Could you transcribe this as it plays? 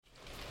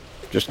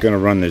Just going to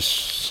run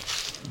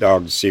this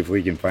dog to see if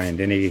we can find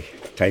any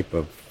type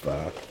of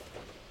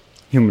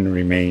human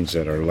remains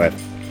that are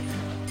left.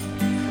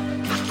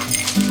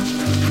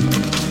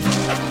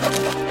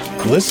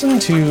 Listen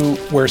to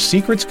Where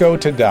Secrets Go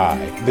to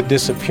Die, The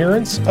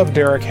Disappearance of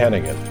Derek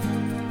Hennigan.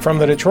 From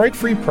the Detroit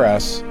Free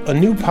Press, a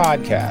new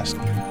podcast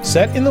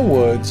set in the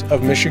woods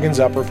of Michigan's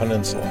Upper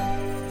Peninsula.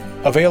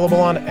 Available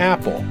on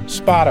Apple,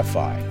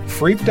 Spotify,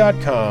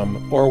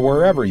 Freep.com, or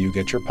wherever you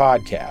get your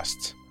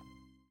podcasts.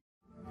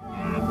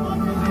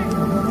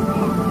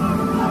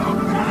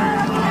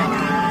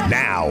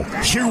 Now,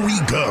 here we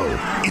go.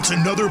 It's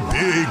another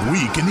big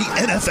week in the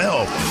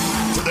NFL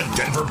for the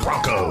Denver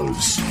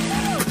Broncos.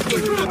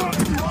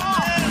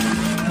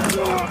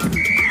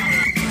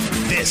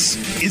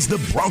 This is the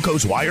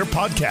Broncos Wire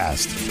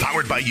podcast,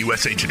 powered by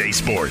USA Today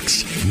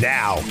Sports.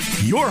 Now,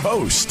 your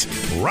host,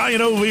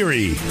 Ryan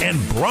O'Leary, and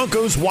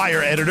Broncos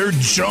Wire editor,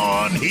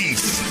 John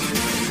Heath.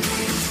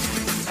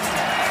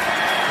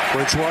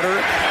 Bridgewater,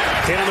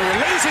 hit on the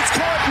release, it's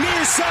caught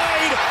near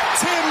side,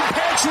 Tim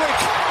Patrick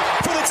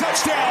for the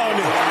touchdown.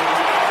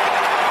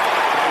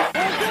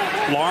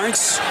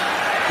 Lawrence,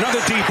 another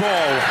deep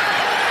ball,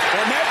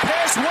 and that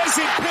pass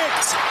wasn't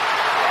picked.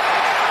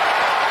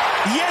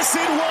 Yes,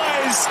 it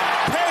was.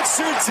 Pat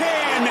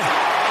Surtain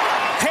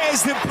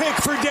has the pick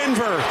for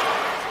Denver.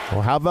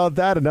 Well, how about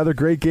that? Another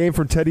great game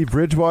from Teddy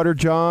Bridgewater,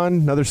 John.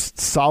 Another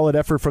solid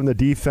effort from the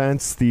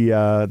defense.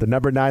 The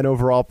number 9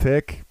 overall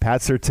pick,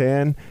 Pat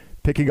Surtain,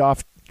 picking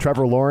off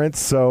Trevor Lawrence.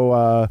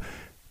 So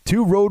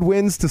 2 road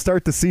wins to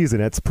start the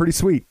season. It's pretty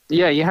sweet.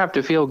 Yeah, you have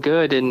to feel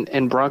good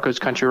in Broncos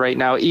country right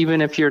now,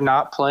 even if you're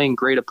not playing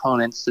great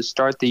opponents to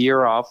start the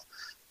year off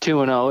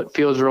 2-0. It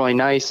feels really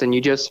nice, and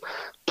you just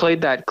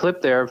played that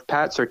clip there of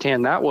Pat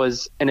Surtain. That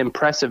was an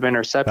impressive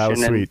interception. That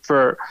was sweet. And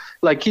for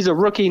he's a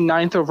rookie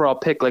 9th overall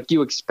pick.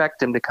 You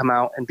expect him to come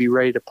out and be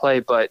ready to play.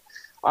 But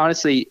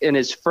honestly, in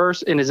his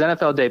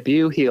NFL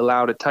debut, he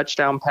allowed a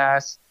touchdown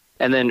pass.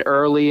 And then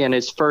early in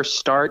his first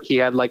start, he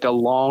had a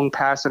long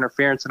pass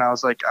interference. And I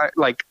was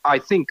I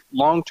think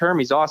long term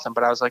he's awesome.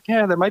 But I was like,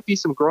 yeah, there might be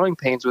some growing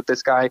pains with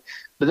this guy.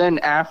 But then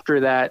after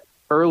that,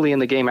 early in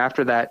the game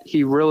after that,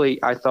 he really,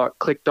 I thought,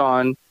 clicked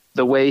on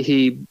the way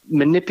he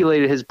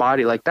manipulated his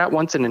body. That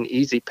wasn't an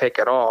easy pick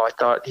at all. I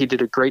thought he did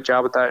a great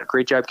job with that,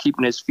 great job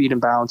keeping his feet in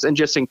bounds, and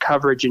just in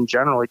coverage in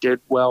general, he did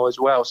well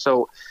as well.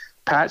 So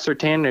Pat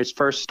Surtain in his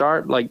first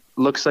start,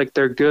 looks like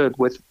they're good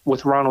with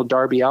Ronald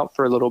Darby out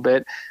for a little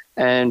bit.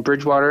 And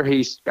Bridgewater,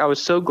 I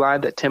was so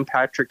glad that Tim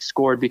Patrick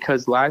scored,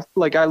 because I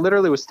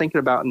literally was thinking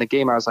about in the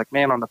game, I was like,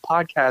 man, on the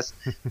podcast,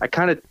 I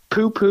kind of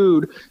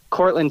poo-pooed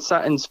Cortland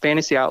Sutton's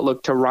fantasy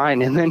outlook to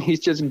Ryan, and then he's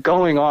just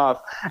going off.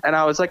 And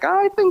I was like,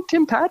 I think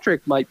Tim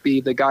Patrick might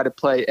be the guy to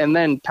play. And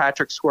then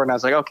Patrick scored, and I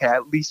was like, okay,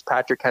 at least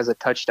Patrick has a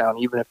touchdown,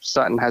 even if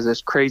Sutton has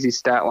this crazy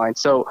stat line.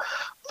 So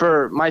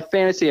for my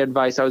fantasy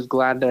advice, I was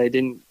glad that I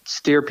didn't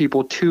steer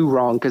people too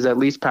wrong, because at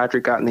least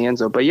Patrick got in the end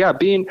zone. But yeah,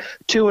 being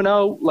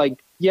 2-0,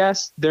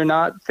 yes, they're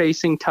not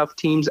facing tough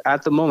teams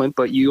at the moment,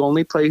 but you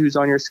only play who's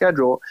on your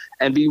schedule.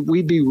 And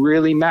we'd be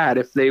really mad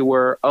if they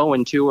were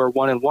 0-2 or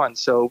 1-1.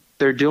 So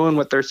they're doing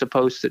what they're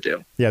supposed to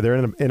do. Yeah, they're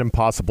in an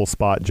impossible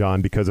spot,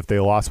 John, because if they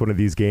lost one of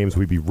these games,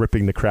 we'd be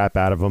ripping the crap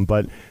out of them.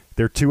 But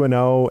they're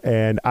 2-0,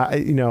 and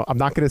I'm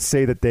not going to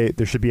say that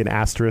there should be an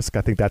asterisk.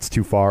 I think that's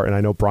too far, and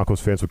I know Broncos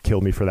fans would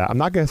kill me for that. I'm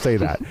not going to say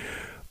that,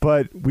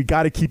 but we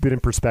got to keep it in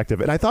perspective.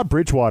 And I thought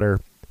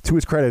Bridgewater, to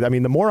his credit,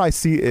 the more I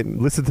see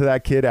and listen to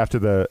that kid after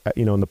the,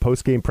 in the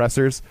post-game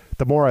pressers,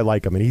 the more I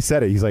like him. And he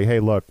said it. He's like, hey,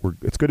 look,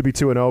 it's good to be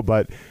 2-0,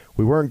 but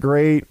we weren't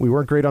great. We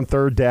weren't great on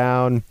third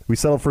down. We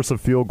settled for some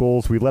field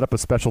goals. We let up a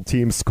special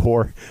team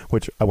score,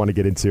 which I want to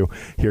get into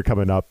here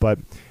coming up. But,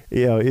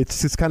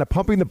 it's just kind of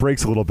pumping the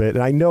brakes a little bit.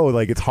 And I know,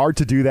 it's hard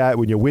to do that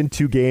when you win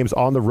 2 games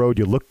on the road.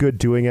 You look good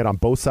doing it on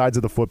both sides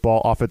of the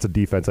football, offense and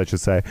defense, I should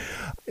say.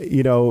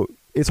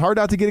 It's hard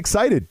not to get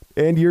excited.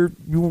 And you're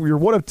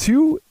one of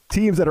 2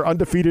 teams that are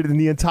undefeated in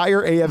the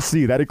entire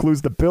AFC. That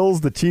includes the Bills,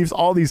 the Chiefs,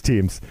 all these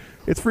teams.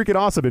 It's freaking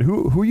awesome. And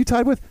who are you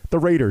tied with? The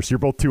Raiders. You're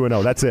both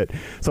 2-0. That's it.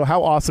 So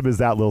how awesome is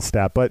that little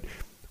stat? But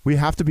we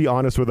have to be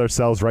honest with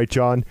ourselves, right,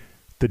 John?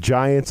 The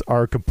Giants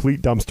are a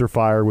complete dumpster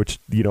fire, which,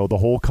 the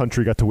whole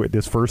country got to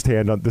witness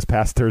firsthand on this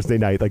past Thursday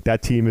night.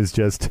 That team is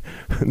just,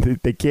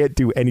 they can't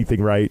do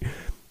anything right.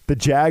 The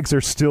Jags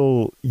are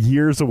still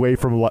years away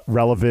from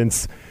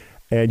relevance.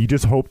 And you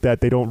just hope that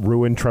they don't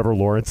ruin Trevor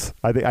Lawrence.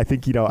 I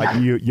think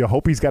you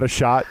hope he's got a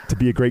shot to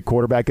be a great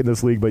quarterback in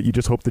this league, but you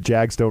just hope the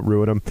Jags don't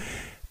ruin him.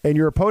 And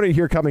your opponent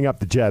here coming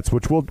up, the Jets,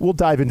 which we'll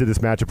dive into this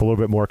matchup a little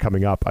bit more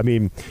coming up.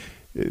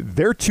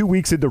 They're 2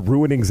 weeks into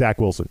ruining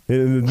Zach Wilson,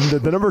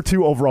 the number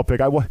 2 overall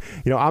pick.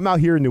 I'm out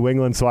here in New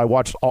England, so I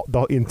watched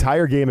the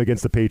entire game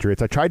against the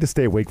Patriots. I tried to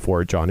stay awake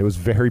for it, John. It was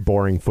a very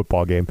boring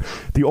football game.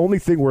 The only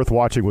thing worth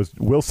watching was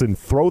Wilson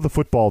throw the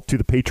football to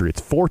the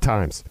Patriots 4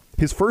 times.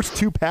 His first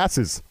 2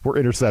 passes were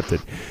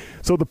intercepted.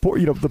 So the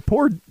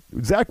poor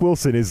Zach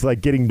Wilson is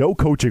getting no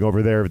coaching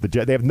over there at the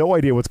Jets. They have no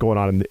idea what's going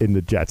on in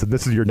the Jets, and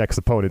this is your next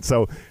opponent.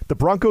 So the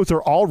Broncos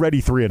are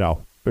already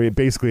 3-0. I mean,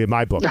 basically in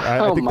my book.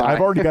 I think I've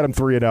already got them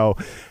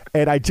 3-0,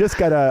 and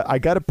I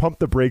gotta pump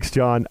the brakes,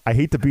 John. I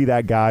hate to be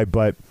that guy,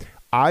 but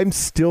I'm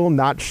still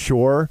not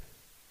sure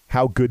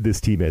how good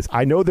this team is.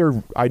 I know they're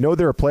a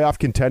playoff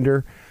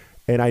contender,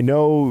 and I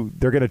know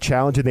they're going to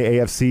challenge in the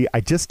AFC.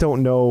 I just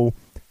don't know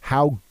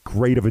how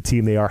great of a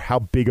team they are, how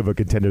big of a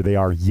contender they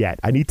are yet.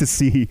 I need to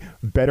see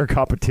better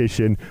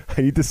competition.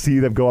 I need to see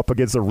them go up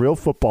against a real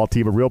football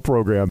team, a real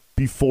program,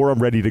 before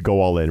I'm ready to go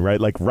all in, right?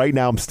 Like right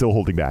now, I'm still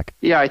holding back.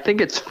 Yeah, I think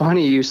it's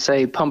funny you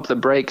say pump the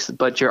brakes,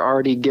 but you're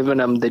already giving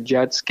them the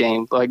Jets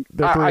game. Like,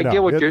 I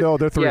get what you're... No,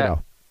 they're 3-0. Yeah,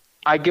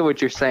 I get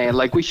what you're saying.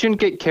 Like, we shouldn't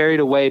get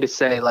carried away to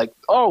say, like,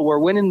 oh, we're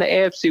winning the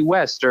AFC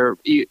West, or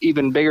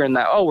even bigger than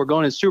that, oh, we're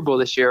going to the Super Bowl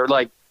this year.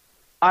 Like,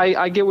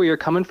 I get where you're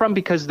coming from,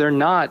 because they're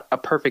not a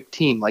perfect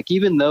team. Like,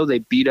 even though they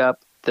beat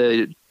up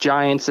the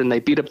Giants and they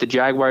beat up the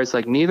Jaguars,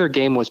 like, neither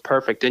game was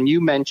perfect. And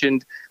you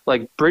mentioned,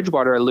 like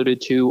Bridgewater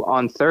alluded to,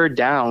 on third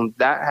down,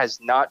 that has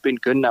not been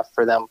good enough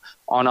for them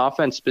on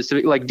offense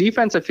specifically. Like,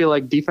 defense, I feel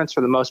like defense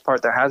for the most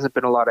part, there hasn't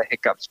been a lot of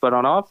hiccups. But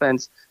on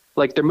offense,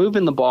 like, they're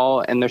moving the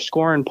ball and they're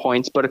scoring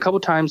points, but a couple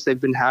times they've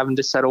been having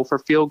to settle for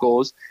field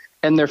goals.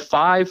 And they're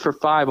 5 for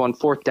 5 on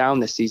fourth down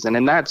this season,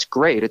 and that's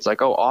great. It's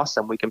like, oh,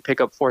 awesome, we can pick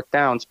up fourth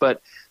downs.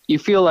 But you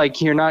feel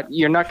like you're not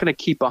going to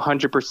keep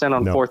 100%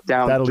 on fourth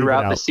down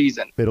throughout the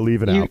season. It'll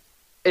even out.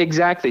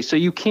 Exactly. So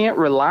you can't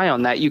rely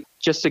on that. You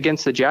just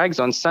against the Jags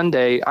on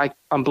Sunday,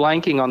 I'm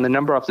blanking on the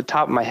number off the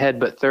top of my head,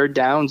 but third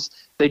downs,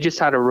 they just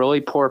had a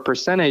really poor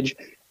percentage.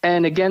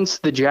 And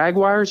against the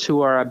Jaguars, who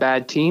are a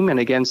bad team,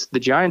 and against the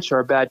Giants, who are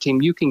a bad team,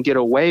 you can get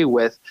away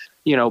with,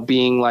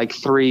 being like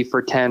 3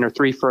 for 10 or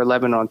 3 for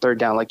 11 on third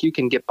down. Like, you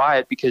can get by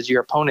it because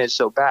your opponent is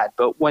so bad.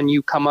 But when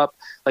you come up,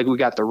 like, we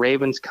got the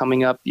Ravens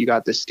coming up, you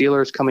got the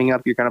Steelers coming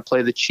up, you're going to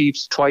play the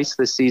Chiefs twice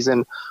this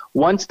season.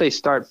 Once they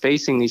start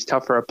facing these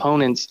tougher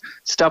opponents,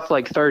 stuff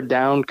like third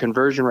down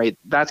conversion rate,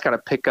 that's got to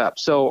pick up.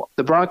 So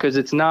the Broncos,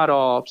 it's not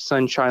all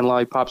sunshine,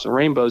 lollipops, and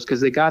rainbows,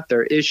 because they got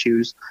their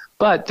issues.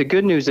 But the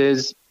good news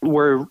is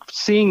we're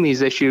seeing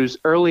these issues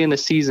early in the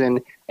season,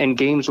 and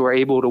games we're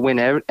able to win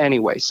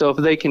anyway. So if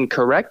they can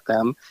correct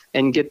them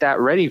and get that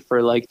ready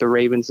for, like, the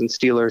Ravens and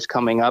Steelers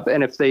coming up,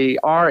 and if they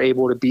are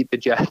able to beat the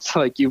Jets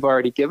like you've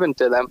already given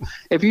to them,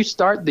 if you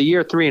start the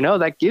year 3-0,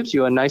 that gives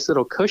you a nice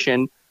little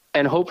cushion,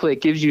 and hopefully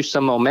it gives you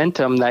some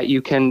momentum that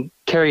you can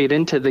carry it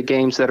into the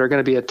games that are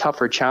going to be a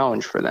tougher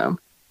challenge for them.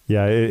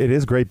 Yeah, it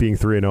is great being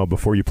 3-0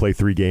 before you play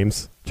 3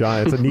 games,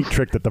 John. It's a neat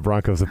trick that the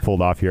Broncos have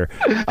pulled off here.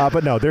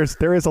 But no, there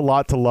is a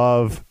lot to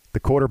love. The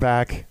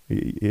quarterback,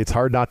 it's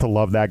hard not to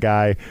love that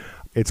guy.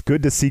 It's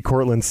good to see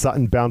Cortland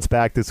Sutton bounce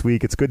back this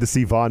week. It's good to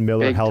see Von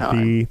Miller Big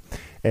healthy time.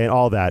 And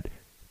all that.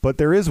 But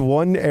there is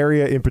one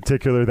area in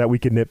particular that we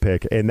can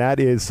nitpick, and that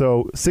is,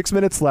 so 6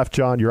 minutes left,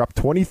 John. You're up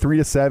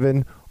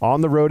 23-7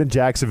 on the road in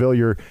Jacksonville.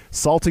 You're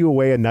salting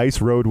away a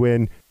nice road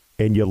win,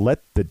 and you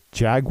let the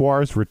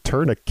Jaguars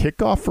return a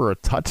kickoff for a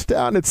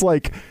touchdown. It's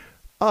like,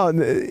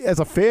 as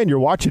a fan, you're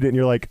watching it and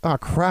you're like, oh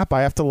crap,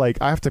 I have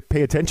to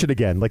pay attention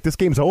again. Like, this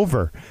game's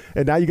over,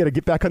 and now you got to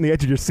get back on the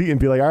edge of your seat and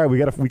be like, all right, we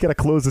got to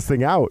close this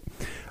thing out.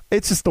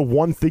 It's just the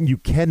one thing you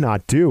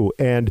cannot do.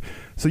 And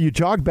so you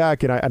jog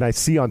back, and I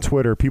see on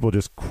Twitter people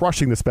just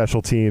crushing the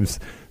special teams.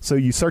 So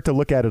you start to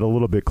look at it a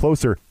little bit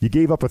closer. You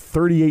gave up a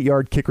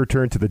 38-yard kick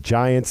return to the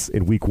Giants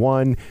in week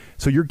 1.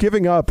 So you're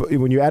giving up,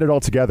 when you add it all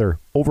together,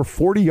 over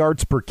 40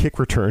 yards per kick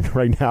return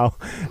right now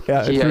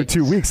through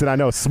 2 weeks. And I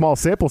know, small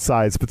sample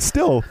size, but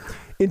still,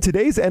 in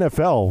today's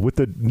NFL, with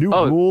the new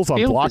rules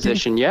on blocking,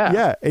 position,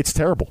 yeah, it's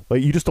terrible.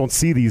 Like, you just don't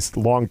see these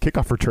long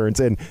kickoff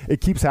returns, and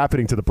it keeps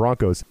happening to the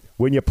Broncos.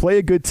 When you play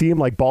a good team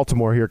like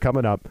Baltimore here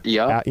coming up,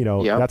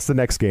 that's the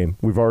next game.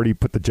 We've already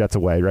put the Jets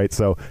away, right?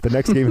 So the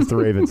next game is the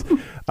Ravens.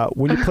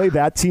 When you play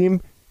that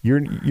team, you're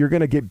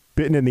going to get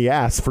bitten in the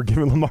ass for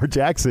giving Lamar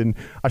Jackson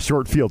a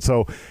short field.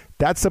 So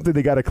that's something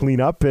they got to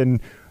clean up. And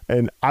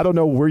I don't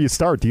know where you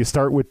start. Do you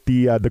start with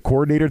the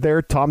coordinator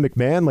there, Tom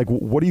McMahon? Like,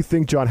 what do you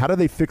think, John? How do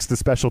they fix the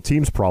special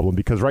teams problem?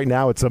 Because right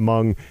now it's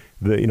among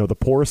the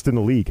poorest in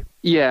the league.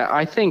 Yeah,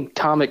 I think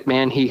Tom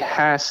McMahon, he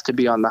has to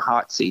be on the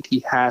hot seat.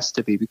 He has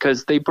to be,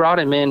 because they brought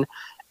him in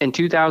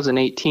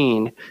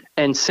 2018,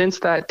 and since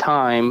that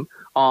time,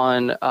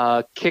 on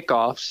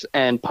kickoffs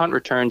and punt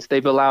returns,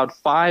 they've allowed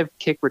 5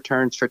 kick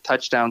returns for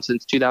touchdowns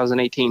since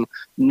 2018.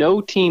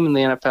 No team in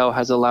the NFL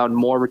has allowed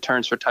more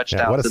returns for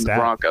touchdowns than the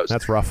Broncos.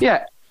 That's rough.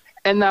 Yeah.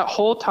 And that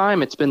whole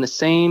time, it's been the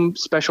same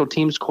special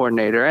teams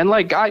coordinator. And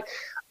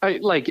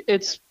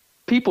it's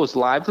people's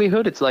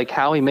livelihood. It's like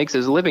how he makes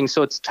his living.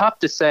 So it's tough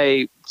to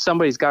say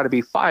somebody's got to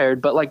be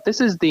fired. But like,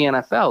 this is the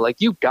NFL. Like,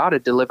 you've got to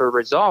deliver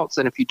results.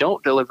 And if you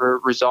don't deliver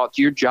results,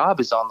 your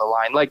job is on the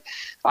line. Like,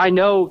 I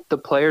know the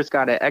players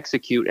got to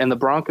execute. And the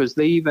Broncos,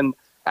 they even,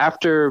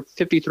 after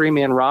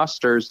 53-man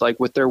rosters, like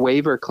with their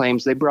waiver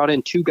claims, they brought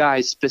in 2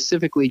 guys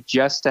specifically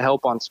just to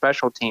help on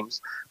special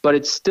teams. But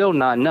it's still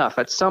not enough.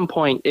 At some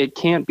point, it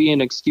can't be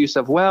an excuse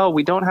of, well,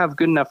 we don't have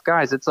good enough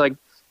guys. It's like,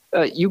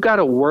 you got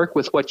to work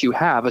with what you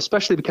have,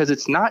 especially because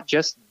it's not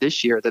just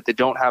this year that they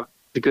don't have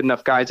the good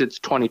enough guys. It's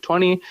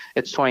 2020,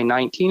 it's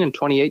 2019 and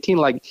 2018.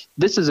 Like,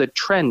 this is a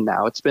trend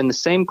now. It's been the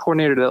same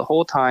coordinator the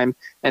whole time,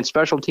 and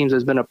special teams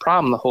has been a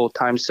problem the whole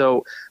time.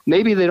 So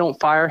maybe they don't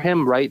fire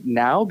him right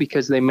now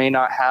because they may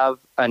not have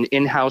an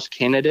in-house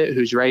candidate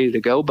who's ready to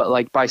go. But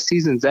like by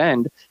season's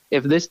end,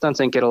 if this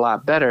doesn't get a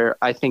lot better,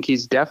 I think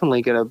he's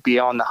definitely going to be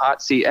on the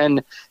hot seat.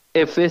 And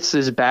if this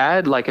is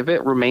bad, like if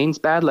it remains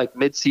bad, like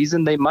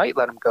mid-season, they might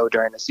let him go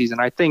during the season.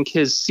 I think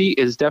his seat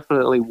is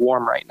definitely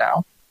warm right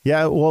now.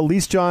 Yeah, well, at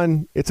least,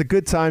 John, it's a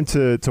good time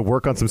to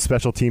work on some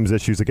special teams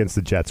issues against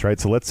the Jets, right?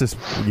 So let's just,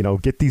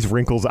 get these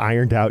wrinkles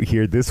ironed out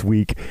here this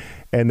week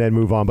and then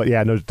move on. But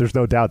yeah, no, there's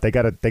no doubt they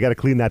gotta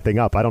clean that thing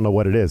up. I don't know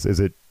what it is. Is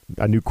it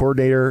a new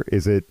coordinator?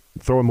 Is it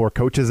throwing more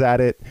coaches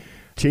at it?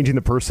 Changing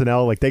the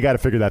personnel? Like, they got to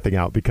figure that thing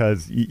out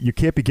because you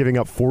can't be giving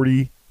up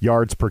 40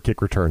 yards per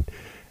kick return.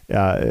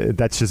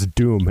 That's just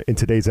doom in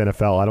today's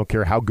NFL. I don't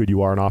care how good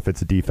you are on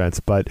offense and defense,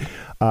 but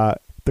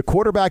the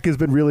quarterback has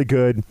been really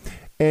good.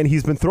 And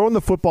he's been throwing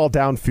the football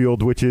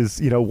downfield, which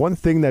is, one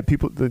thing that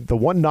the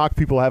one knock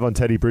people have on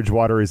Teddy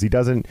Bridgewater is he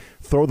doesn't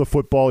throw the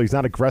football. He's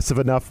not aggressive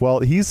enough.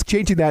 Well, he's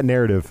changing that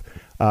narrative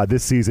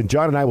this season.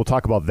 John and I will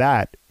talk about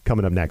that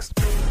coming up next.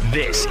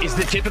 This is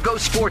the Tipico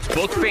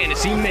Sportsbook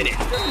Fantasy Minute.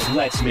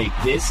 Let's make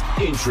this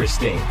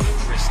interesting.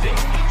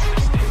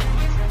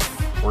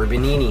 We're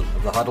Benini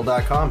of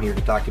thehuddle.com here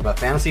to talk to you about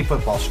fantasy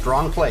football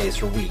strong plays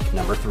for week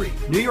number 3.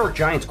 New York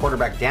Giants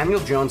quarterback Daniel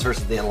Jones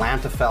versus the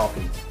Atlanta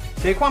Falcons.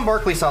 Saquon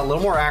Barkley saw a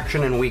little more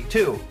action in week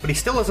 2, but he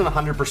still isn't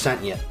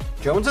 100% yet.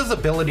 Jones's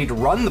ability to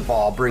run the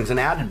ball brings an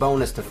added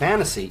bonus to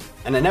fantasy,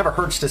 and it never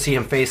hurts to see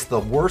him face the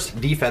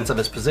worst defense of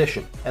his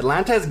position.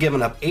 Atlanta has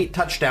given up 8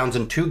 touchdowns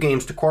in 2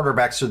 games to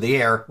quarterbacks through the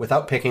air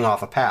without picking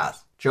off a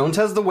pass. Jones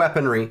has the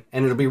weaponry,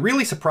 and it'll be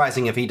really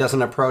surprising if he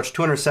doesn't approach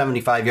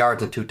 275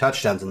 yards and 2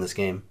 touchdowns in this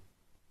game.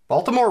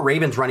 Baltimore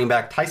Ravens running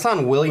back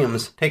Tyson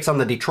Williams takes on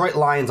the Detroit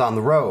Lions on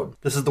the road.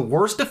 This is the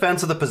worst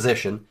defense of the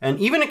position, and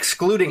even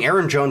excluding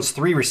Aaron Jones'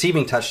 3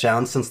 receiving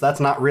touchdowns, since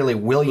that's not really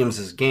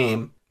Williams'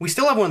 game, we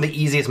still have one of the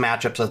easiest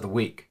matchups of the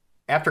week.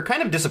 After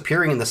kind of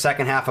disappearing in the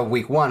second half of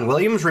week 1,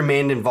 Williams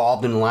remained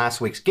involved in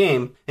last week's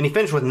game, and he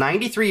finished with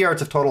 93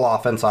 yards of total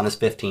offense on his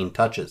 15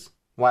 touches.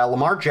 While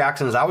Lamar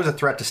Jackson is always a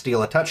threat to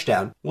steal a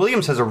touchdown,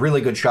 Williams has a really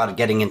good shot at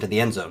getting into the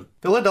end zone.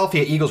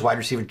 Philadelphia Eagles wide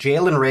receiver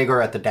Jalen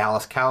Reagor at the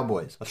Dallas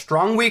Cowboys. A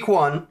strong week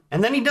 1,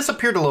 and then he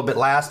disappeared a little bit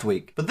last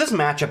week. But this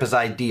matchup is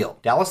ideal.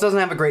 Dallas doesn't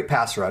have a great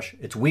pass rush.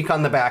 It's weak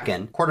on the back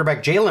end.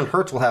 Quarterback Jalen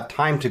Hurts will have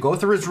time to go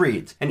through his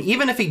reads. And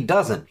even if he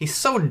doesn't, he's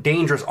so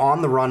dangerous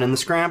on the run in the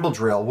scramble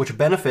drill, which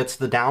benefits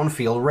the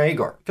downfield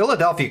Reagor.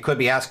 Philadelphia could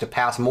be asked to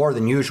pass more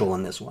than usual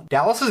in this one.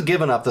 Dallas has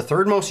given up the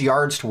 3rd most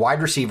yards to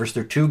wide receivers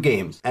through 2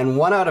 games. And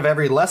 1 out of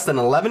every less than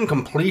 11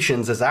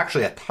 completions is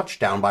actually a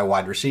touchdown by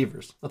wide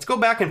receivers. Let's go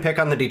back and pick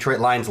on the Detroit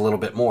Lions a little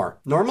bit more.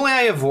 Normally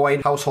I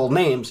avoid household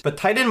names, but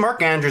tight end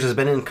Mark Andrews has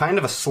been in kind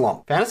of a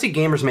slump. Fantasy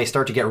gamers may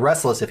start to get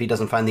restless if he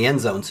doesn't find the end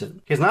zone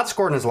soon. He has not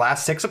scored in his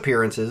last 6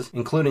 appearances,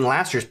 including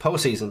last year's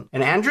postseason,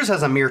 and Andrews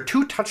has a mere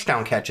 2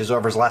 touchdown catches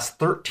over his last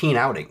 13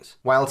 outings.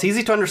 While it's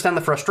easy to understand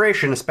the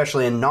frustration,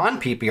 especially in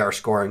non-PPR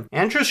scoring,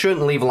 Andrews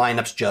shouldn't leave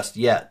lineups just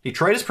yet.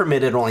 Detroit has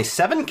permitted only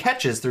 7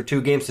 catches through 2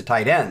 games to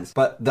tight ends,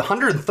 but the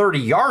 130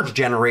 yards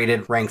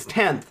generated ranks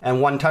 10th,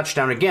 and 1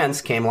 touchdown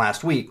against came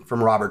last week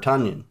from Robert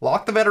Tonyan.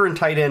 Lock the veteran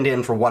tight end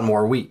in for 1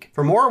 more week.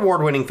 For more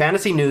award-winning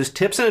fantasy news,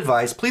 tips, and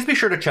advice, please be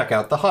sure to check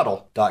out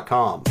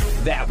thehuddle.com.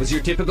 That was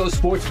your Tipico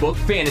Sportsbook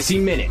Fantasy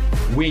Minute.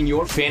 Win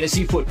your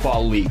fantasy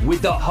football league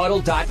with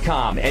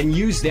thehuddle.com and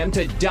use them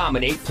to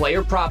dominate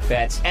player prop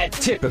bets at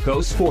Tipico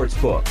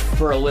Sportsbook.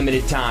 For a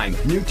limited time,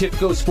 new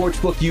Tipico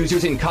Sportsbook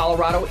users in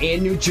Colorado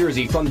and New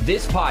Jersey from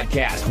this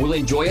podcast will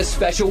enjoy a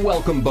special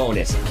welcome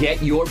bonus.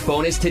 Get your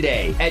bonus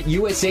today at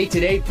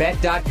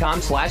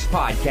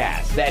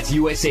usatodaybet.com/podcast. That's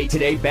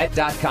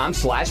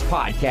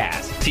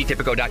usatodaybet.com/podcast. See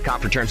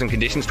Tipico.com for terms and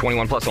conditions.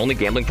 21 plus only.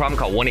 Gambling problem?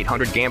 Call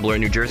 1-800-GAMBLER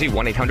in New Jersey.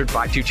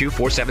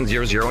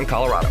 1-800-522-4700 in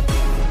Colorado.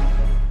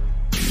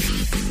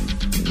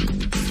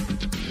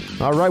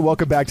 All right,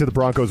 welcome back to the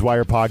Broncos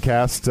Wire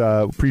podcast.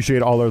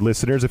 Appreciate all our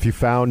listeners. If you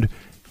found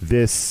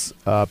this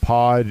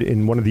pod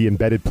in one of the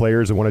embedded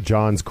players in one of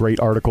John's great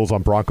articles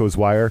on Broncos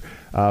Wire,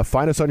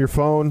 find us on your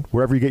phone,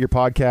 wherever you get your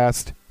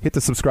podcast. Hit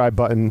the subscribe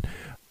button.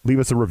 Leave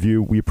us a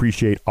review. We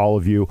appreciate all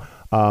of you.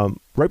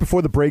 Right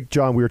before the break,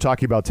 John, we were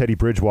talking about Teddy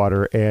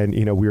Bridgewater, and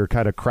we were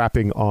kind of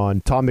crapping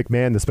on Tom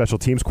McMahon, the special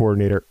teams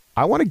coordinator.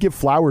 I want to give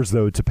flowers,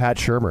 though, to Pat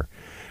Shurmur.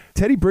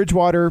 Teddy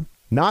Bridgewater,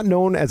 not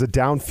known as a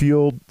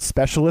downfield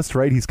specialist,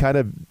 right? He's kind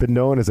of been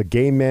known as a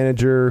game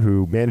manager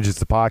who manages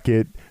the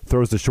pocket,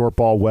 throws the short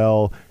ball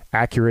well,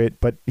 accurate,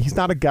 but he's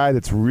not a guy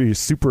that's really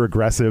super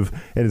aggressive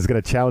and is going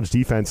to challenge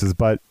defenses.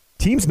 But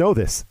teams know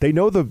this. They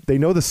know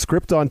the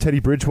script on Teddy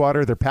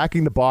Bridgewater. They're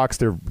packing the box.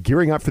 They're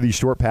gearing up for these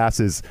short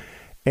passes.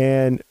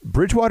 And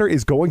Bridgewater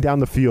is going down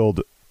the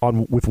field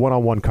with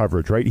one-on-one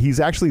coverage, right? He's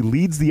actually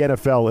leads the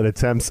NFL in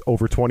attempts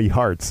over 20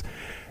 yards.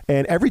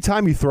 And every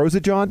time he throws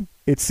it, John,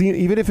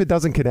 even if it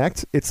doesn't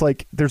connect, it's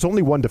like there's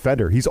only one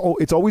defender. It's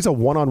always a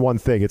one-on-one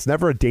thing. It's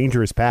never a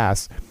dangerous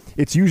pass.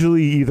 It's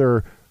usually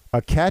either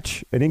a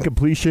catch, an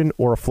incompletion,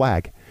 or a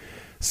flag.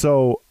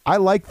 So I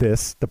like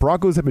this. The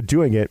Broncos have been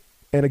doing it.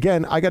 And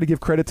again, I got to give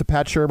credit to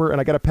Pat Shurmur,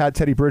 and I got to pat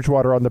Teddy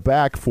Bridgewater on the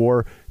back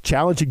for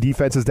challenging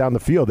defenses down the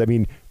field. I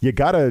mean, you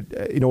got to,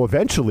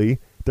 eventually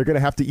they're going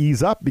to have to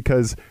ease up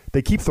because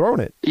they keep throwing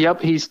it. Yep,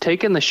 he's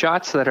taken the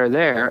shots that are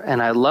there,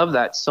 and I love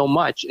that so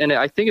much. And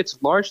I think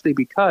it's largely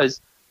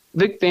because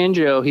Vic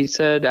Fangio, he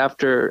said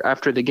after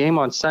the game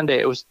on Sunday,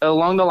 it was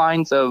along the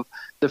lines of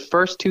the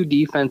first two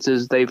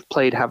defenses they've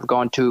played have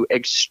gone to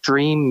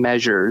extreme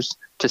measures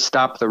to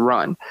stop the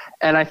run.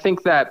 And I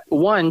think that,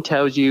 one,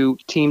 tells you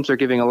teams are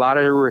giving a lot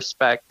of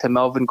respect to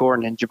Melvin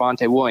Gordon and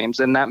Javonte Williams,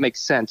 and that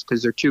makes sense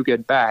because they're two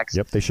good backs.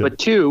 Yep, they should. But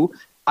two,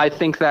 I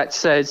think that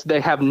says they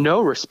have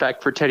no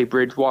respect for Teddy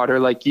Bridgewater.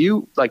 Like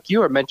you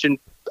had mentioned,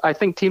 I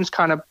think teams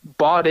kind of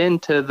bought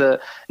into the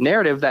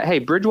narrative that, hey,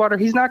 Bridgewater,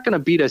 he's not going to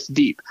beat us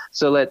deep.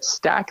 So let's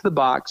stack the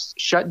box,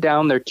 shut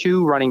down their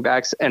two running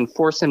backs, and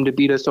force him to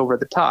beat us over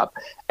the top.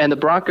 And the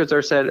Broncos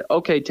are said,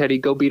 okay, Teddy,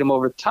 go beat him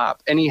over the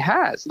top. And he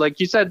has. Like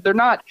you said, they're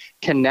not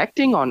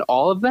connecting on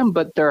all of them,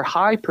 but they're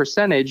high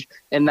percentage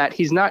in that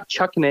he's not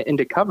chucking it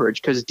into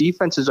coverage because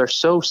defenses are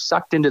so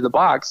sucked into the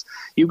box.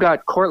 You've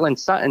got Cortland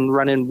Sutton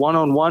running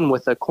one-on-one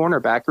with a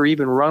cornerback or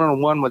even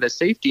run-on-one with a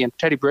safety, and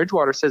Teddy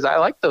Bridgewater says, I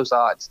like those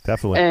odds.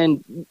 Definitely.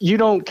 And you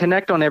don't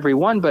connect on every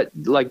one, but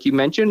like you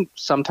mentioned,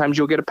 sometimes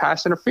you'll get a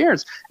pass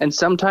interference, and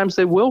sometimes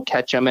they will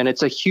catch him, and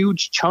it's a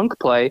huge chunk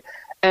play.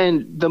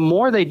 And the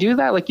more they do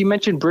that, like you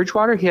mentioned,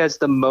 Bridgewater, he has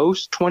the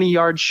most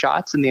 20-yard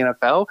shots in the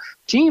NFL.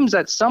 Teams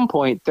at some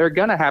point, they're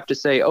going to have to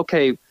say,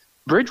 okay,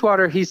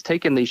 Bridgewater, he's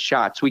taking these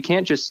shots. We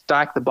can't just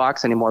stack the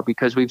box anymore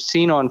because we've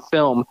seen on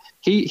film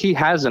he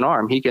has an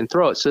arm. He can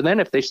throw it. So then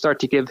if they start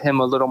to give him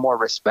a little more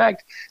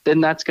respect,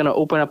 then that's going to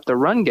open up the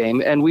run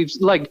game. And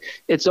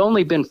it's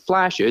only been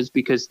flashes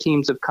because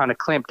teams have kind of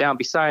clamped down.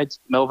 Besides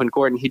Melvin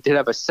Gordon, he did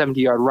have a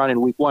 70-yard run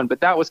in week 1,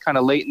 but that was kind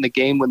of late in the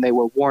game when they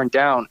were worn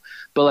down.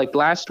 But like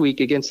last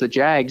week against the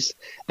Jags,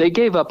 they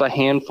gave up a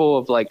handful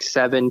of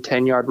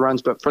 7-10-yard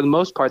runs, but for the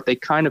most part, they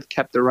kind of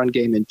kept the run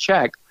game in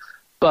check.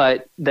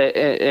 But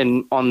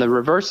and on the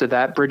reverse of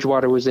that,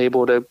 Bridgewater was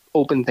able to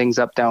open things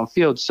up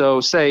downfield. So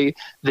say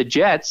the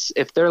Jets,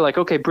 if they're like,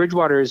 okay,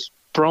 Bridgewater is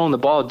throwing the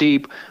ball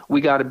deep, we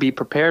got to be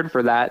prepared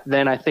for that.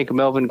 Then I think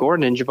Melvin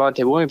Gordon and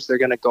Javonte Williams, they're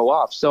going to go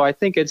off. So I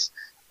think it's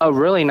a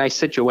really nice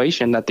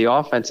situation that the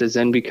offense is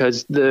in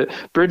because the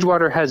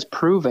Bridgewater has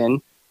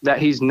proven that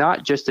he's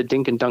not just a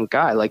dink and dunk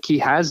guy. Like he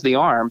has the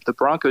arm. The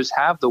Broncos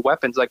have the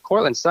weapons. Like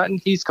Cortland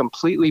Sutton, he's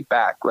completely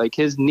back. Like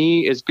his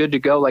knee is good to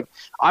go. Like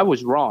I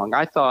was wrong.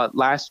 I thought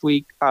last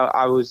week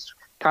I was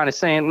kind of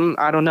saying,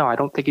 I don't know. I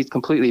don't think he's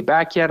completely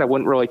back yet. I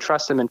wouldn't really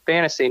trust him in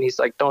fantasy. And he's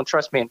like, don't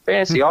trust me in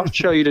fantasy. I'll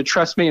show you to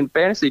trust me in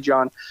fantasy,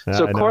 John. Yeah,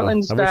 so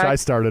Cortland's back. I wish I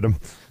started him.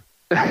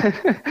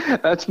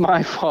 That's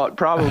my fault,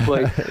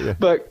 probably. Yeah.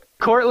 But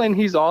Cortland,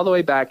 he's all the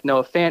way back.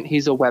 Noah Fant,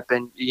 he's a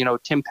weapon.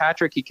 Tim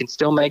Patrick, he can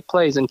still make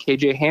plays. And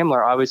KJ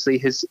Hamler, obviously,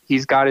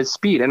 he's got his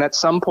speed. And at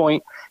some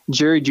point,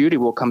 Jerry Jeudy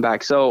will come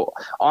back. So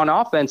on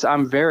offense,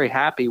 I'm very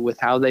happy with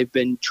how they've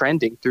been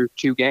trending through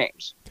 2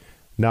 games.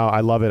 No,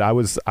 I love it.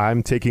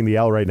 I'm taking the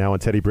L right now on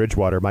Teddy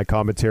Bridgewater. My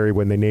commentary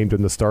when they named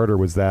him the starter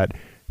was that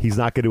he's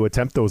not going to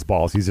attempt those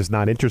balls. He's just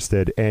not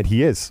interested. And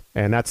he is.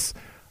 And that's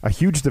a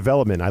huge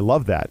development. I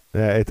love that.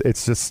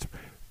 It's just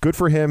good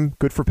for him,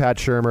 good for Pat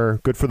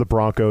Shurmur, good for the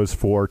Broncos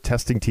for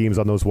testing teams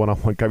on those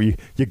one-on-one coverage.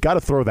 You got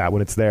to throw that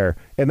when it's there,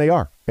 and they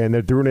are. And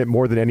they're doing it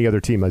more than any other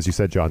team, as you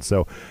said, John.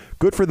 So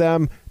good for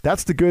them.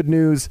 That's the good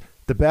news.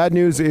 The bad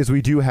news is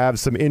we do have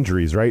some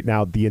injuries, right?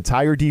 Now, the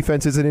entire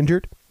defense isn't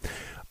injured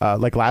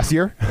like last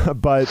year,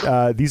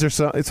 but these are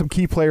some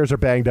key players are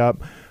banged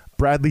up.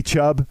 Bradley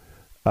Chubb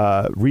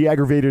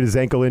re-aggravated his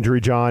ankle injury,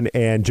 John,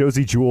 and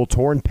Josey Jewell,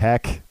 torn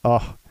pec,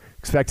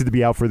 expected to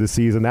be out for the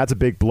season. That's a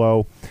big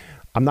blow.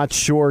 I'm not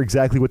sure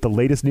exactly what the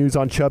latest news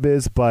on Chubb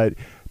is, but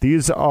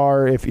these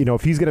are, if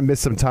he's going to miss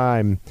some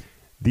time,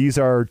 these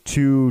are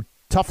 2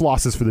 tough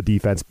losses for the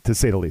defense, to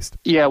say the least.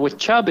 Yeah, with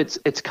Chubb, it's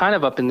kind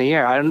of up in the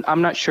air.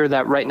 I'm not sure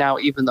that right now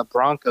even the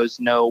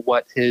Broncos know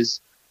what his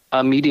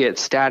immediate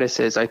status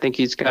is. I think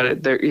he's got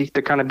it. They're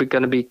kind of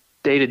going to be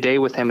day to day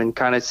with him and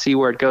kind of see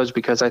where it goes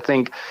because I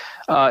think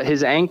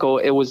his ankle,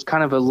 it was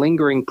kind of a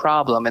lingering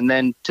problem, and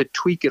then to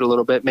tweak it a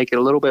little bit, make it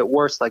a little bit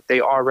worse, like they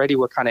already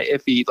were kind of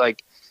iffy,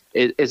 like.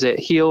 Is it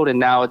healed?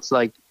 And now it's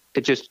like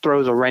it just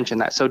throws a wrench in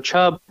that. So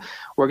Chubb,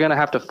 we're going to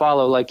have to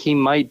follow. Like he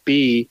might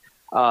be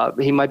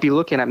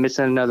looking at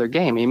missing another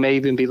game. He may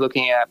even be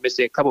looking at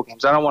missing a couple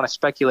games. I don't want to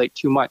speculate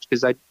too much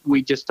because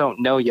we just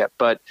don't know yet.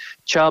 But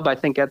Chubb, I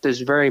think at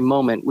this very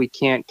moment, we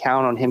can't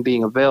count on him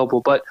being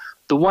available. But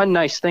the one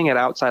nice thing at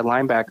outside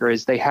linebacker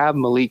is they have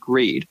Malik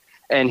Reed.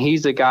 And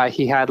he's a guy,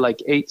 he had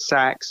 8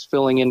 sacks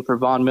filling in for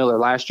Von Miller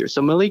last year.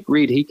 So Malik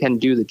Reed, he can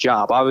do the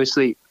job.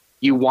 Obviously,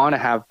 you want to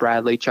have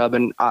Bradley Chubb,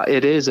 and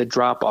it is a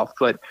drop-off.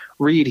 But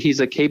Reed, he's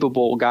a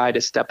capable guy to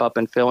step up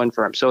and fill in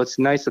for him. So it's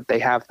nice that they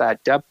have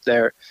that depth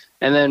there.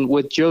 And then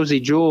with Josey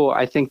Jewell,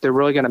 I think they're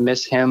really going to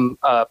miss him,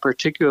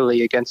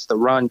 particularly against the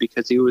run,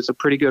 because he was a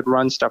pretty good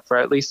run stuffer,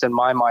 at least in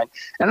my mind.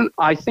 And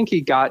I think he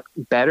got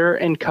better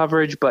in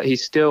coverage, but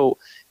he's still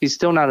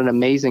not an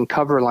amazing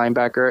cover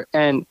linebacker.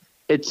 And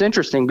it's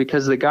interesting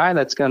because the guy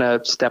that's going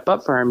to step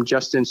up for him,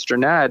 Justin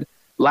Strnad,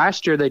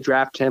 last year they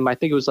drafted him, I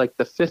think it was like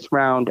the 5th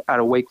round out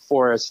of Wake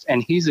Forest,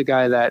 and he's a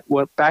guy that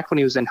back when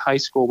he was in high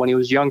school, when he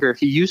was younger,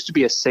 he used to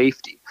be a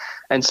safety.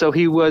 And so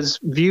he was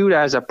viewed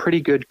as a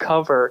pretty good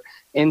cover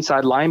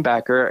inside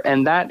linebacker,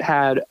 and that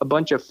had a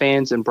bunch of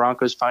fans in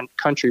Broncos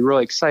country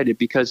really excited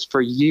because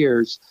for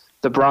years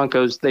the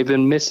Broncos, they've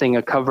been missing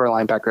a cover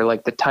linebacker,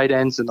 like the tight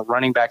ends and the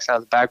running backs out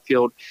of the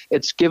backfield.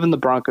 It's given the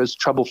Broncos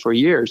trouble for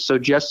years. So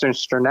Justin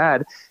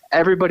Strnad,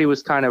 everybody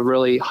was kind of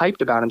really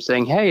hyped about him,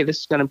 saying, hey,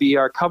 this is going to be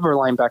our cover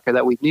linebacker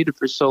that we've needed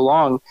for so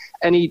long.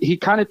 And he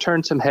kind of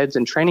turned some heads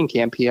in training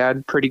camp. He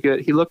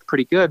looked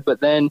pretty good,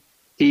 but then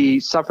he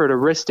suffered a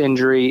wrist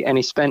injury and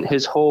he spent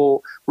his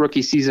whole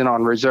rookie season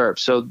on reserve.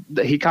 So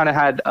he kind of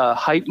had a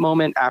hype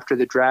moment after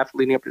the draft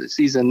leading up to the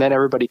season. Then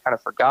everybody kind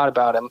of forgot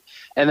about him.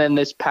 And then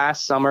this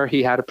past summer,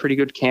 he had a pretty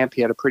good camp.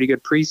 He had a pretty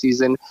good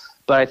preseason.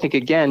 But I think,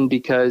 again,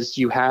 because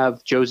you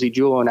have Josey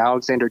Jewell and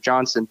Alexander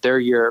Johnson, they're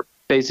your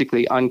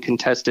basically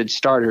uncontested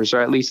starters,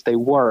 or at least they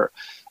were.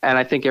 And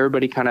I think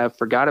everybody kind of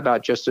forgot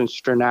about Justin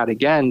Strnad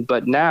again.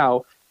 But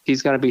now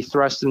he's going to be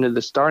thrust into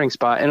the starting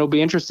spot. And it'll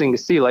be interesting to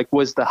see, like,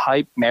 was the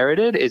hype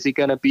merited? Is he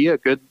going to be a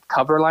good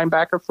cover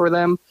linebacker for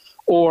them?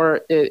 Or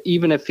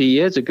even if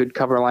he is a good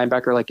cover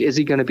linebacker, like, is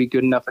he going to be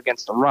good enough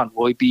against the run?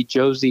 Will he be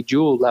Josey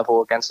Jewell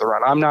level against the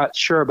run? I'm not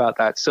sure about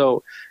that.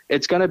 So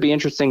it's going to be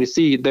interesting to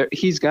see.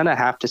 He's going to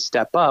have to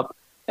step up.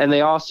 And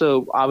they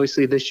also,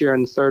 obviously, this year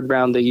in the 3rd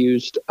round, they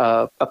used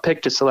a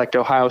pick to select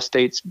Ohio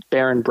State's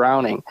Baron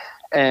Browning.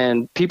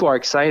 And people are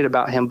excited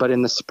about him. But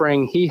in the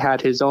spring, he had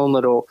his own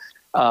little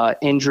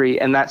injury,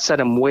 and that set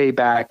him way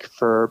back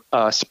for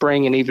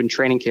spring and even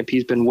training camp.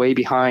 He's been way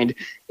behind.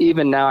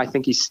 Even now, I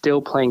think he's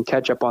still playing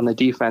catch up on the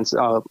defense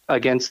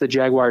against the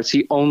Jaguars.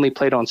 He only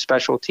played on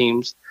special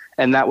teams,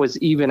 and that was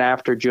even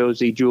after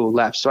Josey Jewell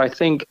left. So I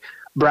think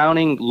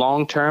Browning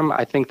long term,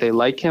 I think they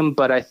like him,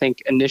 but I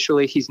think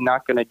initially he's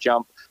not going to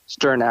jump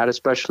Strnad,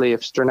 especially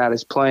if Strnad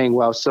is playing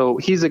well. So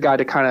he's a guy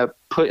to kind of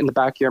put in the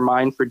back of your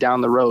mind for down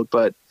the road,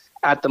 but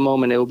at the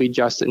moment, it will be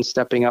Justin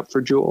stepping up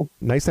for Jewell.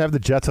 Nice to have the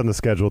Jets on the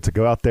schedule to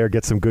go out there,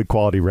 get some good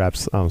quality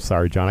reps. Oh,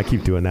 sorry, John. I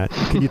keep doing that.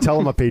 Can you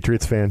tell I'm a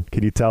Patriots fan?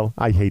 Can you tell?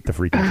 I hate the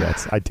freaking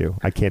Jets. I do.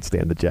 I can't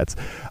stand the Jets.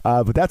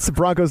 But that's the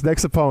Broncos'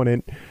 next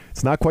opponent.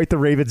 It's not quite the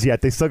Ravens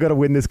yet. They still got to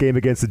win this game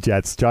against the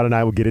Jets. John and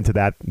I will get into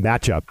that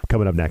matchup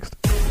coming up next.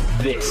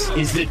 This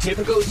is the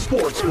Tipico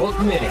Sportsbook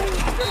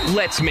Minute.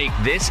 Let's make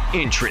this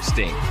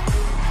interesting.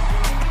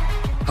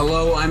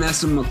 Hello, I'm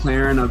Essen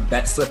McLaren of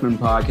Bet Slipman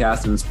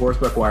Podcast and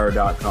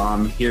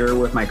SportsbookWire.com, here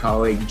with my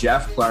colleague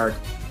Jeff Clark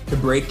to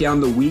break down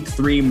the Week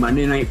 3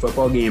 Monday Night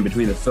Football game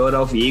between the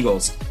Philadelphia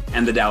Eagles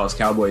and the Dallas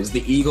Cowboys.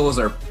 The Eagles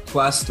are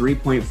plus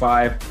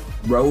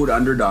 3.5 road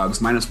underdogs,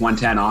 minus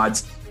 110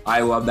 odds.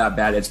 I love that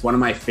bet. It's one of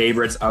my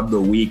favorites of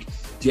the week.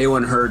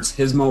 Jalen Hurts,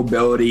 his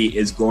mobility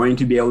is going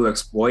to be able to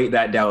exploit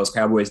that Dallas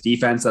Cowboys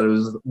defense that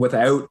was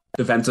without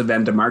defensive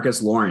end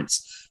DeMarcus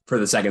Lawrence for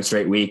the 2nd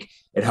straight week.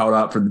 It held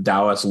up for the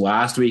Dallas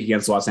last week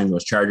against the Los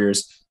Angeles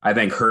Chargers. I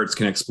think Hurts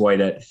can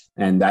exploit it,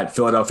 and that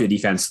Philadelphia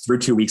defense through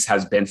 2 weeks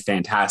has been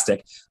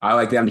fantastic. I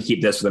like them to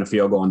keep this within a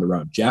field goal on the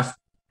road. Jeff?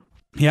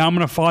 Yeah, I'm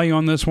going to follow you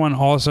on this one.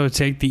 Also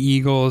take the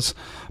Eagles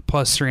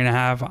plus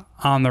 3.5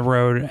 on the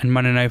road and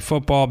Monday Night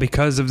Football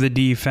because of the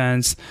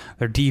defense.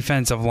 Their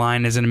defensive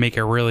line is going to make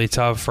it really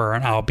tough for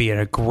an albeit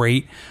a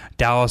great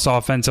Dallas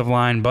offensive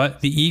line,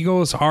 but the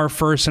Eagles are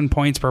first in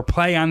points per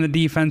play on the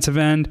defensive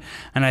end,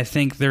 and I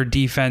think their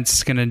defense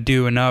is going to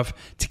do enough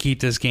to keep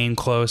this game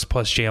close,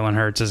 plus Jalen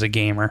Hurts is a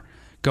gamer.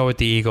 Go with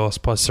the Eagles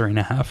plus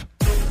 3.5.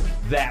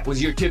 That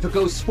was your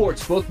Tipico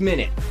Sportsbook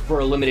Minute. For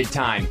a limited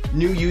time,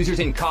 new users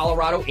in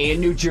Colorado and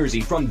New Jersey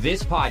from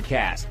this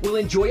podcast will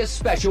enjoy a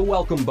special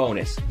welcome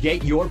bonus.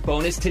 Get your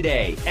bonus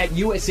today at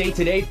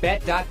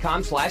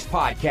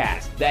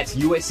usatodaybet.com/podcast. That's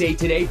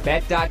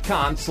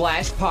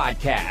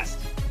usatodaybet.com/podcast.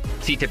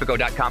 See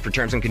Tipico.com for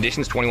terms and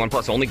conditions. 21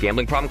 plus only.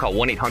 Gambling problem? Call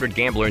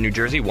 1-800-GAMBLER in New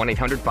Jersey.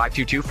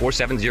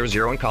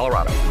 1-800-522-4700 in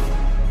Colorado.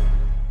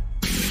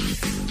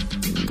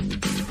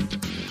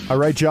 All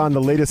right, John,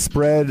 the latest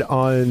spread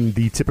on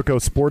the Tipico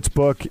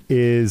Sportsbook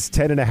is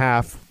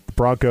 10.5. The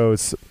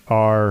Broncos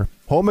are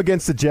home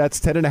against the Jets,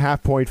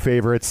 10.5-point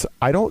favorites.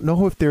 I don't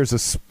know if there's a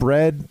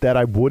spread that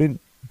I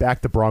wouldn't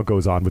back the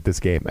Broncos on with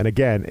this game. And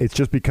again, it's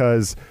just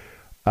because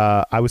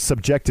I was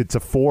subjected to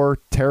 4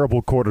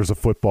 terrible quarters of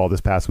football this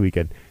past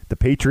weekend. The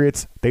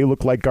Patriots, they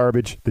look like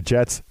garbage. The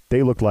Jets,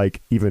 they look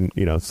like even,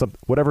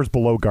 whatever's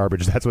below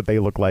garbage, that's what they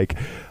look like.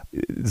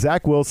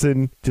 Zach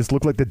Wilson just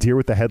looked like the deer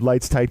with the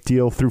headlights type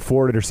deal, threw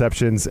 4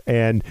 interceptions,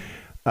 and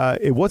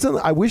It wasn't.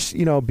 I wish,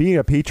 being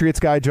a Patriots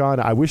guy, John,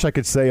 I wish I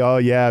could say, oh,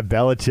 yeah,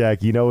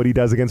 Belichick, you know what he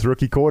does against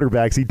rookie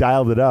quarterbacks. He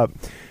dialed it up.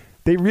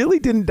 They really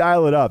didn't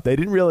dial it up. They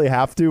didn't really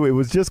have to. It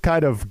was just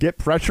kind of get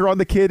pressure on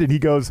the kid, and he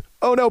goes,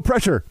 oh, no,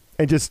 pressure,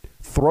 and just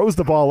throws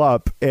the ball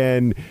up.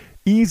 And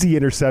easy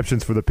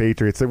interceptions for the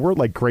Patriots. They weren't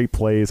like great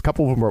plays. A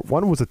couple of them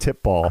one was a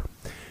tip ball,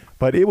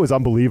 but it was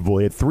unbelievable.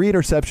 He had 3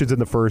 interceptions in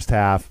the first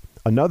half,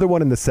 another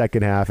one in the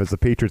second half as the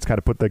Patriots kind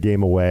of put the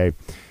game away.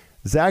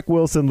 Zach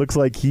Wilson looks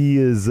like he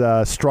is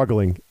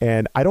struggling,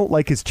 and I don't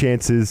like his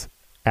chances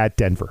at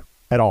Denver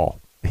at all.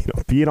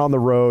 Being on the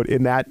road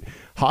in that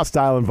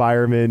hostile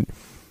environment,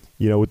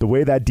 with the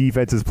way that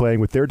defense is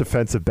playing with their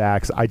defensive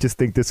backs, I just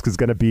think this is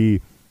going to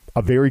be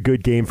a very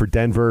good game for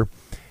Denver,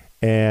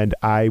 and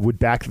I would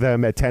back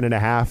them at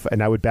 10.5,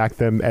 and I would back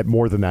them at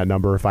more than that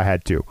number if I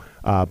had to.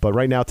 But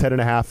right now,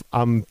 10.5,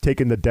 I'm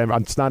taking the Denver.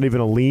 It's not even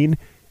a lean.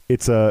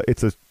 It's a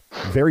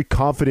very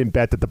confident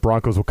bet that the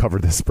Broncos will cover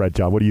this spread,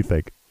 John. What do you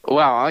think?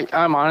 Wow,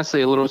 I'm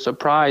honestly a little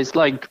surprised.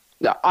 Like,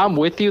 I'm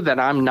with you that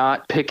I'm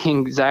not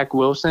picking Zach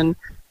Wilson,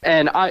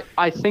 and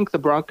I think the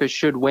Broncos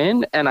should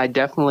win, and I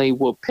definitely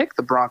will pick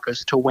the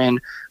Broncos to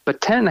win.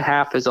 But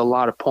 10.5 is a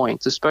lot of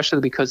points,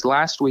 especially because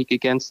last week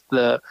against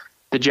the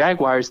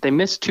Jaguars, they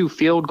missed 2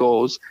 field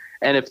goals,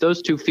 and if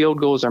those 2 field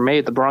goals are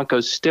made, the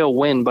Broncos still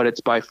win, but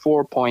it's by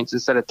 4 points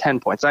instead of 10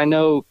 points. I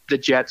know the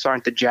Jets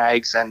aren't the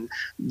Jags, and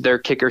their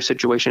kicker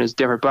situation is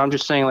different, but I'm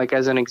just saying, like,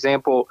 as an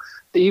example,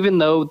 even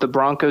though the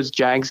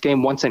Broncos-Jags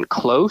game wasn't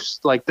close,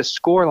 like, the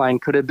scoreline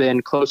could have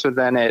been closer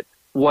than it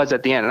was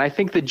at the end. And I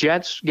think the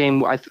Jets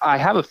game, I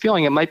have a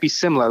feeling it might be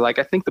similar. Like,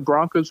 I think the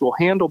Broncos will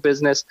handle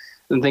business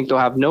and think they'll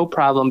have no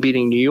problem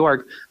beating New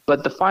York.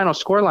 But the final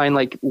scoreline,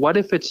 like, what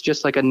if it's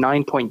just like a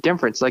 9-point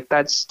difference? Like,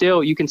 that's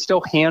still, you can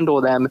still handle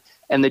them.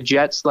 And the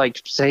Jets,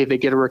 like, say they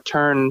get a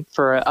return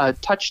for a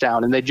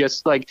touchdown, and they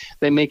just, like,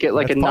 they make it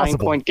like that's a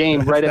 9-point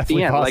game right at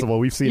the end. Possible.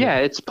 Like, we've seen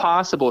it. It's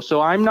possible.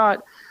 So I'm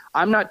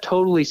not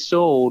totally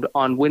sold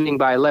on winning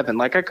by 11.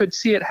 Like, I could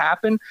see it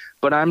happen,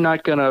 but I'm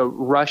not going to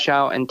rush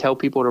out and tell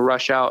people to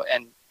rush out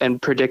and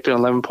predict an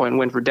 11-point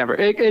win for Denver.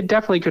 It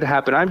definitely could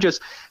happen. I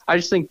just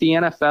think the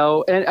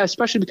NFL, and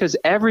especially because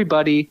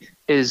everybody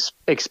is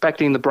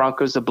expecting the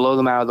Broncos to blow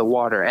them out of the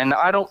water. And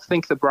I don't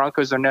think the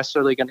Broncos are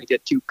necessarily going to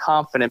get too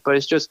confident, but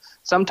it's just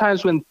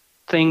sometimes when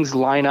things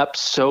line up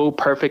so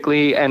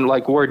perfectly, and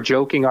like we're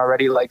joking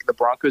already, like the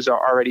Broncos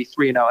are already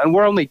 3-0, and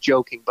we're only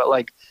joking, but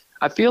like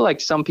I feel like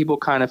some people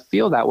kind of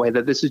feel that way,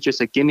 that this is just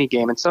a gimme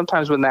game. And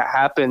sometimes when that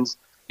happens,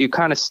 you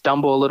kind of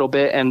stumble a little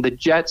bit, and the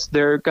Jets,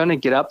 they're going to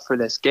get up for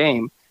this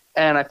game.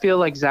 And I feel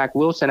like Zach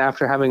Wilson,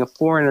 after having a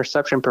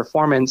 4-interception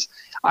performance,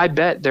 I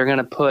bet they're going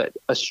to put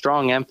a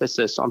strong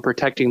emphasis on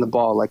protecting the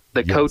ball. Like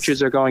the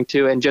coaches are going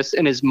to, and just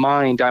in his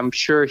mind, I'm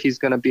sure he's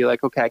going to be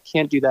like, okay, I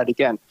can't do that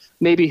again.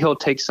 Maybe he'll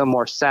take some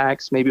more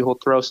sacks. Maybe he'll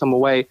throw some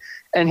away.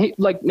 And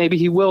maybe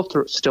he will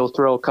still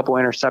throw a couple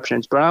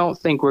interceptions, but I don't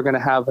think we're going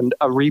to have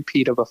a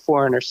repeat of a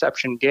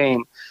 4-interception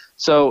game.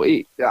 So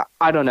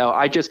I don't know.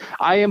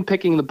 I am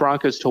picking the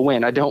Broncos to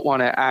win. I don't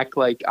want to act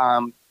like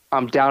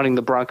I'm doubting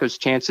the Broncos'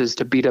 chances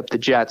to beat up the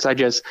Jets.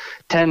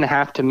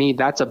 10.5 to me,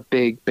 that's a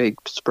big, big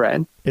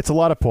spread. It's a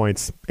lot of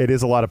points. It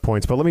is a lot of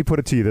points, but let me put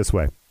it to you this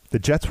way. The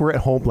Jets were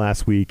at home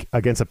last week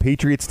against a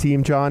Patriots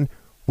team, John,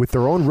 with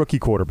their own rookie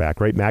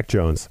quarterback, right, Mac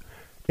Jones.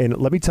 And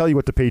let me tell you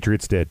what the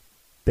Patriots did.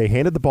 They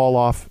handed the ball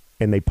off,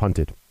 and they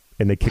punted,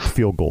 and they kicked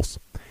field goals,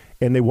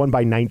 and they won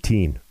by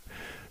 19.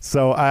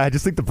 So I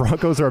just think the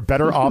Broncos are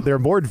better off. They're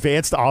more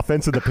advanced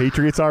offense than the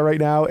Patriots are right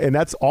now, and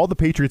that's all the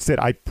Patriots did.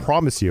 I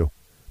promise you.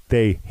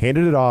 They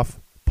handed it off,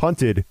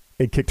 punted,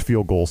 and kicked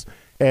field goals.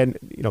 And,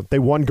 they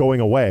won going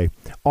away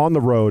on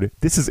the road.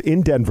 This is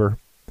in Denver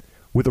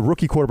with a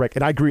rookie quarterback.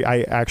 And I agree.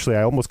 I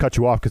almost cut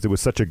you off because it was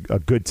such a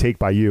good take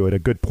by you and a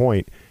good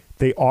point.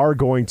 They are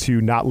going to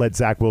not let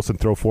Zach Wilson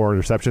throw 4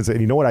 interceptions. And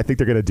you know what I think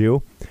they're going to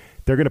do?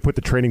 They're going to put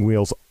the training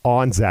wheels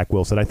on Zach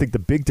Wilson. I think the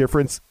big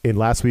difference in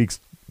last week's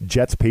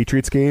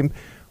Jets-Patriots game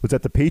was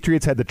that the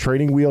Patriots had the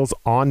training wheels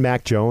on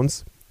Mac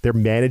Jones. They're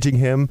managing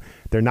him.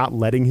 They're not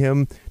letting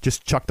him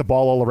just chuck the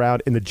ball all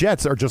around. And the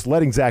Jets are just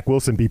letting Zach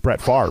Wilson be Brett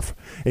Favre.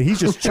 And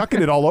he's just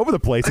chucking it all over the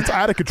place. It's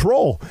out of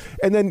control.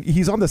 And then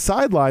he's on the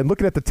sideline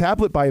looking at the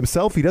tablet by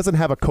himself. He doesn't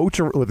have a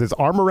coach with his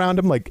arm around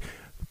him, like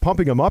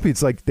pumping him up.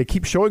 It's like they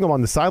keep showing him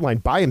on the sideline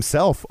by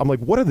himself. I'm like,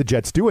 what are the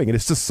Jets doing? And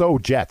it's just so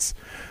Jets.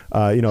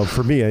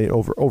 For me,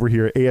 over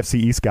here, AFC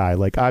East guy,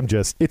 like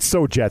it's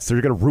so Jets. They're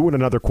going to ruin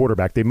another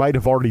quarterback. They might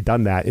have already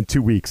done that in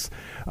 2 weeks.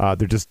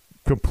 They're just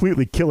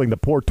completely killing the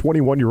poor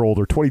 21-year-old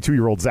or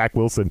 22-year-old Zach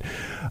Wilson.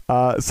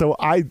 So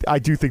I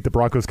do think the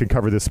Broncos can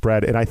cover this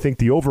spread, and I think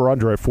the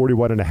over-under at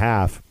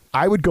 41.5,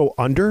 I would go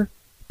under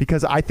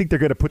because I think they're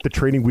going to put the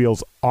training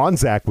wheels on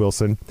Zach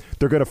Wilson.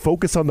 They're going to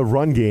focus on the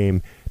run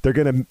game. They're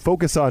going to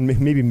focus on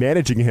maybe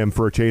managing him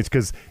for a change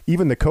because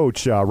even the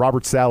coach,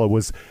 Robert Saleh,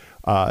 was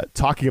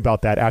talking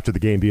about that after the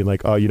game, being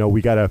like, oh,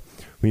 we got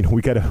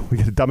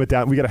to dumb it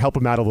down. We got to help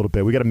him out a little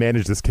bit. We got to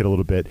manage this kid a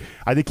little bit.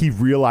 I think he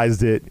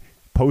realized it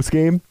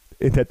post-game.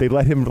 in that they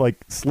let him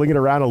like sling it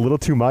around a little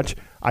too much.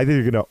 I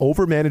think they're going to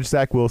overmanage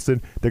Zach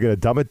Wilson. They're going to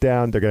dumb it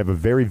down. They're going to have a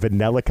very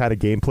vanilla kind of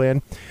game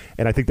plan,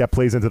 and I think that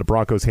plays into the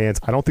Broncos' hands.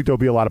 I don't think there'll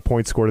be a lot of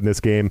points scored in this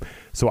game,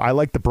 so I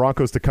like the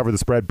Broncos to cover the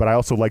spread, but I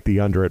also like the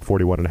under at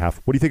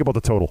 41.5. What do you think about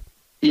the total?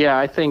 Yeah,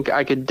 I think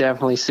I could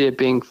definitely see it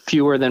being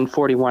fewer than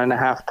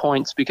 41.5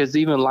 points, because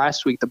even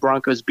last week the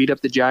Broncos beat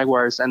up the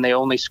Jaguars and they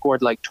only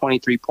scored like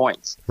 23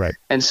 points. Right.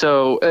 And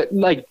so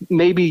like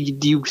maybe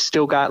you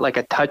still got like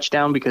a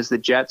touchdown because the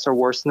Jets are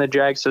worse than the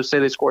Jags. So say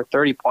they score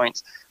 30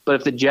 points. But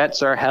if the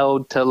Jets are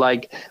held to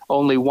like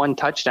only one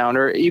touchdown,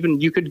 or even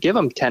you could give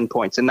them 10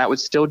 points, and that would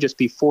still just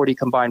be 40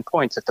 combined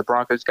points if the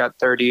Broncos got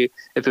 30,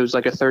 if it was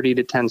like a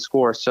 30-10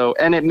 score. So,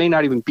 and it may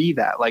not even be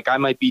that. Like I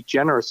might be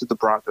generous with the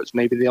Broncos.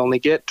 Maybe they only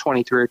get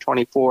 23 or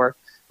 24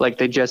 like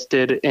they just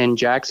did in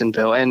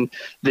Jacksonville. And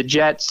the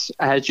Jets,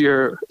 as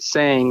you're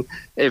saying,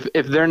 if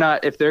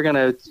they're going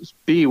to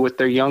be with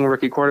their young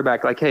rookie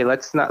quarterback, like, hey,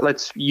 let's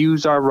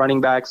use our running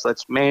backs.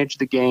 Let's manage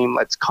the game.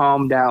 Let's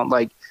calm down.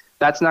 Like,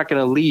 that's not going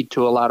to lead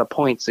to a lot of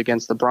points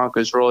against the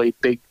Broncos' really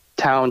big,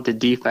 talented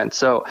defense.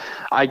 So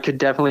I could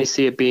definitely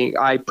see it being,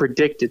 I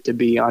predict it to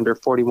be under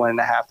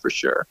 41.5 for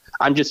sure.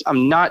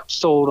 I'm not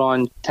sold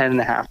on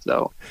 10.5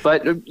 though.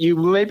 But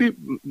maybe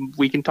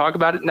we can talk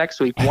about it next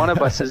week. One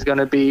of us is going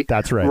to be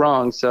That's right.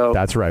 wrong. So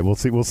that's right. We'll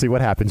see what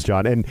happens,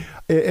 John. And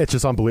it's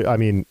just unbelievable. I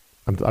mean,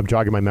 I'm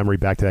jogging my memory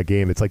back to that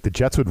game. It's like the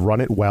Jets would run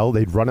it well.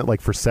 They'd run it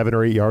like for 7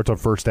 or 8 yards on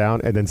first down,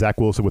 and then Zach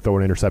Wilson would throw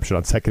an interception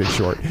on second and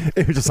short.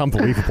 It was just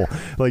unbelievable.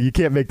 Like, you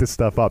can't make this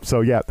stuff up.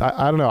 So, yeah,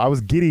 I don't know. I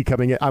was giddy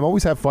coming in. I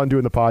always have fun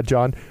doing the pod,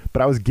 John,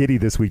 but I was giddy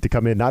this week to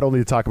come in, not only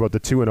to talk about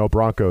the 2-0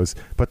 Broncos,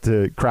 but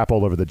to crap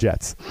all over the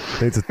Jets.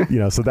 So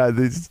that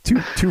is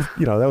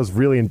that was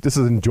really, this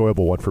is an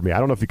enjoyable one for me. I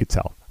don't know if you could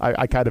tell.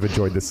 I kind of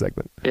enjoyed this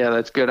segment. Yeah,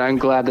 that's good. I'm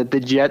glad that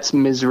the Jets'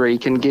 misery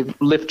can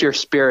lift your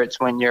spirits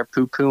when you're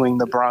poo-pooing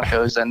the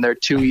Broncos and their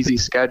too easy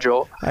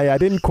schedule. I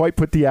didn't quite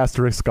put the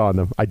asterisk on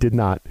them. I did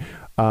not.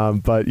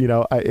 But,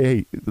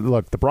 hey,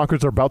 look, the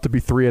Broncos are about to be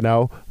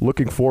 3-0.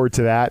 Looking forward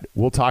to that.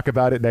 We'll talk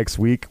about it next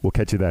week. We'll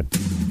catch you then.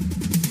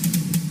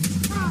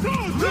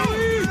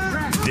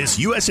 This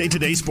USA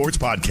Today Sports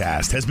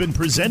Podcast has been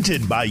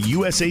presented by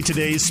USA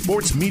Today's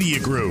Sports Media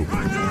Group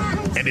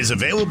and is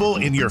available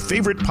in your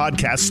favorite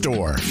podcast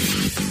store.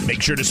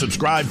 Make sure to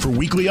subscribe for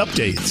weekly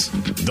updates,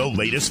 the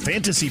latest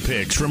fantasy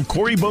picks from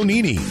Corey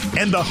Bonini,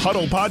 and the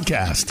Huddle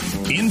Podcast,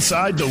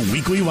 Inside the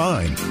Weekly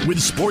Line, with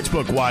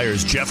Sportsbook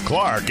Wire's Jeff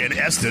Clark and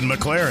Eston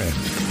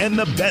McLaren, and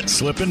the Bet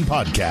Slippin'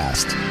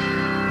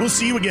 Podcast. We'll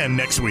see you again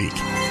next week.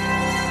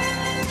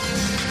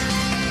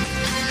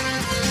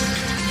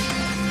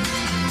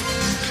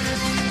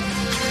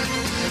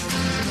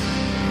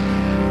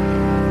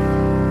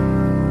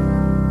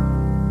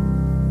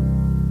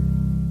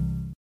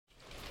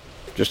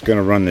 Just going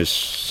to run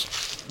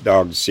this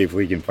dog to see if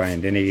we can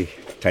find any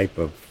type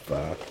of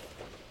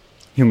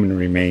human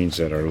remains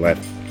that are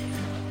left.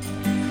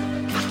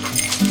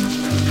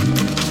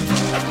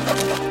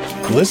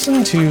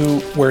 Listen to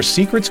Where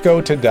Secrets Go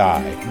to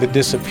Die, The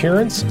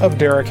Disappearance of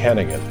Derek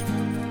Hennigan.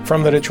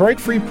 From the Detroit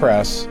Free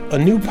Press, a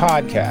new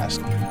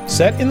podcast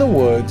set in the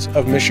woods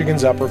of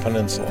Michigan's Upper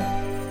Peninsula.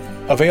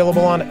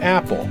 Available on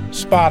Apple,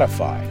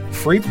 Spotify,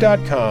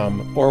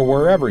 Freep.com, or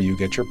wherever you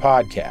get your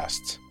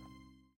podcasts.